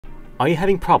Are you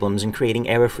having problems in creating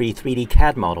error-free 3D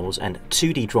CAD models and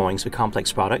 2D drawings for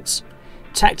complex products?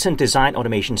 TACTON Design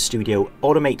Automation Studio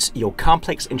automates your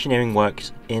complex engineering work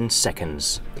in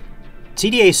seconds.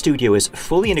 TDA Studio is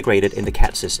fully integrated in the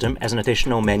CAD system as an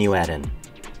additional menu add-in.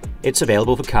 It's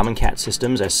available for common CAD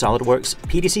systems as SolidWorks,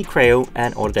 PTC Creo,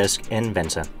 and Autodesk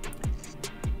Inventor.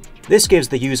 This gives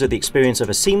the user the experience of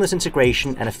a seamless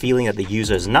integration and a feeling that the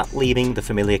user is not leaving the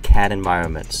familiar CAD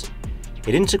environment.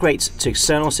 It integrates to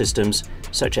external systems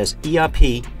such as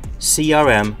ERP,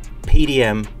 CRM,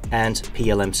 PDM, and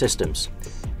PLM systems.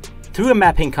 Through a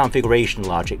mapping configuration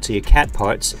logic to your CAD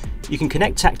parts, you can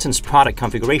connect TACTON's product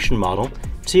configuration model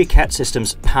to your CAD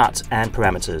system's parts and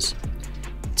parameters.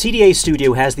 TDA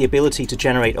Studio has the ability to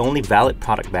generate only valid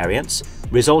product variants,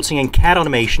 resulting in CAD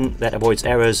automation that avoids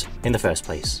errors in the first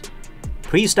place.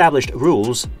 Pre-established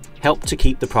rules help to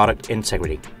keep the product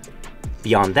integrity.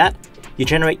 Beyond that, you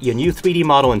generate your new 3D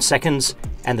model in seconds,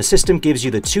 and the system gives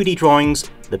you the 2D drawings,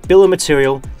 the bill of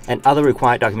material, and other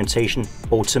required documentation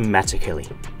automatically.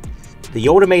 The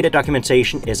automated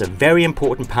documentation is a very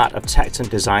important part of TACTON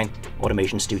Design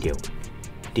Automation Studio.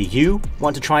 Do you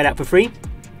want to try it out for free?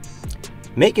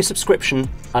 Make a subscription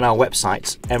on our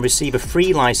website and receive a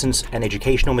free license and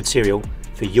educational material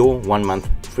for your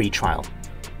 1-month free trial.